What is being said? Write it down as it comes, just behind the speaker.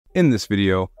In this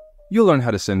video, you'll learn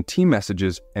how to send team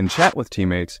messages and chat with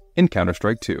teammates in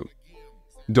Counter-Strike 2.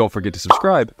 Don't forget to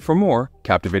subscribe for more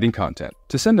captivating content.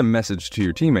 To send a message to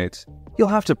your teammates, you'll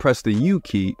have to press the U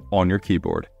key on your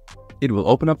keyboard. It will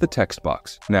open up the text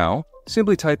box. Now,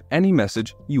 simply type any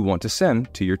message you want to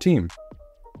send to your team.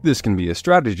 This can be a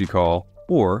strategy call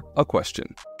or a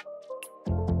question.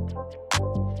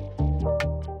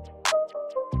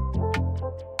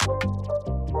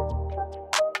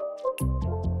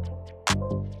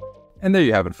 And there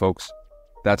you have it, folks.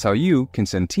 That's how you can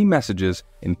send team messages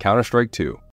in Counter-Strike 2.